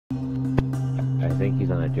I think he's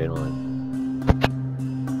on adrenaline.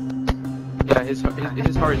 Yeah, his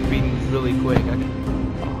heart is beating really quick.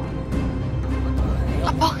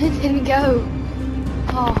 Oh, it didn't go.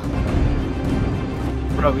 Oh.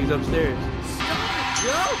 Bro, he's upstairs.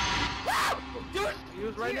 Joe! Dude, he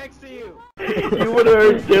was right next to you. You would have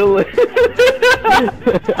heard Dylan.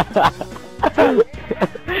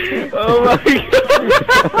 Oh my god!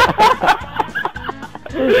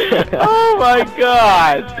 Oh my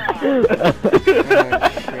god!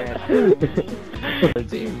 Oh,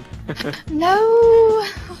 team. No!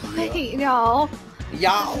 Wait, y'all.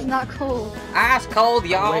 Y'all. This is not cool. Ice cold,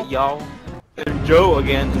 y'all. Wait, y'all. There's Joe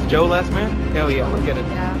again. Is Joe last man? Hell yeah, let's get it.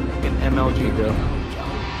 Yeah. Get an MLG, bro.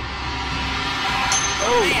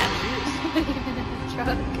 Oh,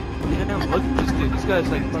 Truck. damn, look at this dude. This guy's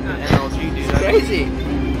like fucking MLG, dude. Crazy.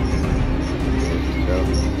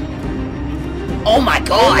 Oh my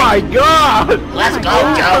god. Oh my god! Let's go,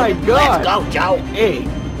 Oh Joe. my god! Let's go, Joe. Hey,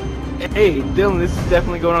 Dylan, this is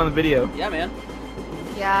definitely going on the video. Yeah, man.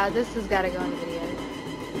 Yeah, this has got to go in the video.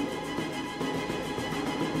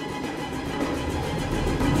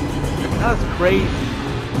 That's crazy.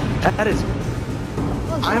 That is.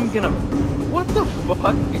 What I'm was gonna. What the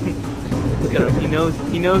fuck? He knows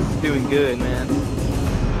he's doing good, man.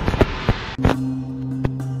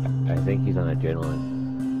 I think he's on adrenaline.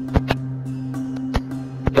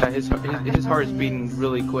 Yeah, his heart is beating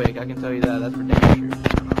really quick. I can tell you that. That's for damn sure.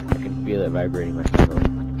 I can feel it vibrating my skull.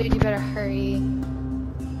 Dude, you better hurry.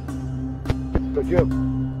 Go Joe.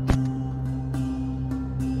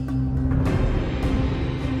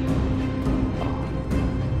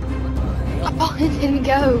 Oh, it didn't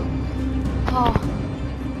go. Oh.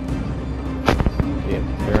 Yeah, I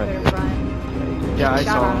they're better on. run. Yeah, I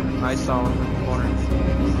Shot saw on him. I saw him in the corner.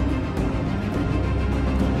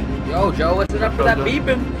 Yo, Joe, what's it up for that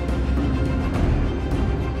beeping?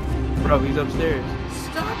 Bro, he's upstairs.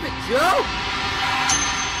 Stop it, Joe.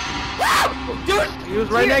 Dude, He was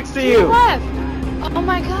right next to To the you. left. Oh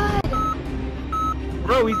my god.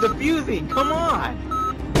 Bro, he's defusing. Come on.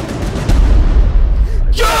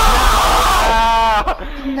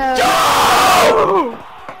 No.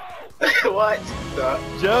 What the?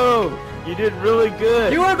 Joe, you did really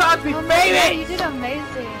good. you were about to be Oh my god, famous. you did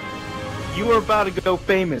amazing. You were about to go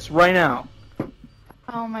famous right now.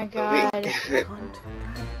 Oh my god. Did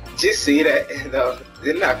you see that? No,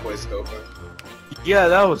 did not quit scoping. Yeah,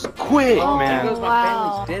 that was quick, Oh, There man. goes my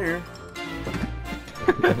wow. family's dinner.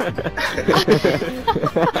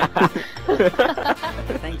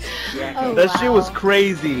 Thanks, Jack. Oh, That shit was wow.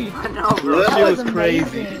 crazy. I know, bro. That That shit was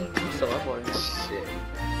crazy. amazing. I'm so up on it. Shit.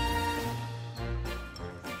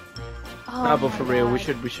 Oh Nah, but my for real, we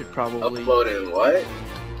God. should probably. Uploading what?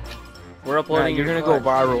 We're Nah, uploading. you're your gonna go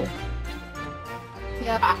clips. viral.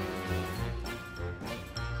 Yeah.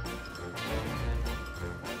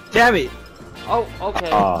 Damn it, Oh, okay.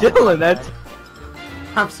 Dylan. That's.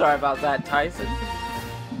 I'm sorry about that, Tyson.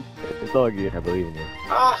 It's all good. I believe in you.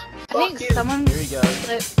 Ah, I think fuck you. someone Here he goes.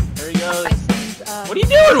 clipped There he goes. Tyson's, What are you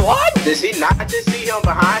doing? What? Does he not just see him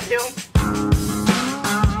behind him?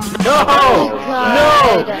 No, Oh,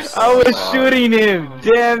 no, God. I was shooting him.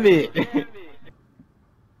 Damn it.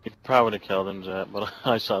 He probably would have killed him, Jet, but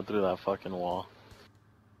I shot through that fucking wall.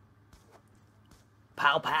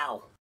 Pow pow.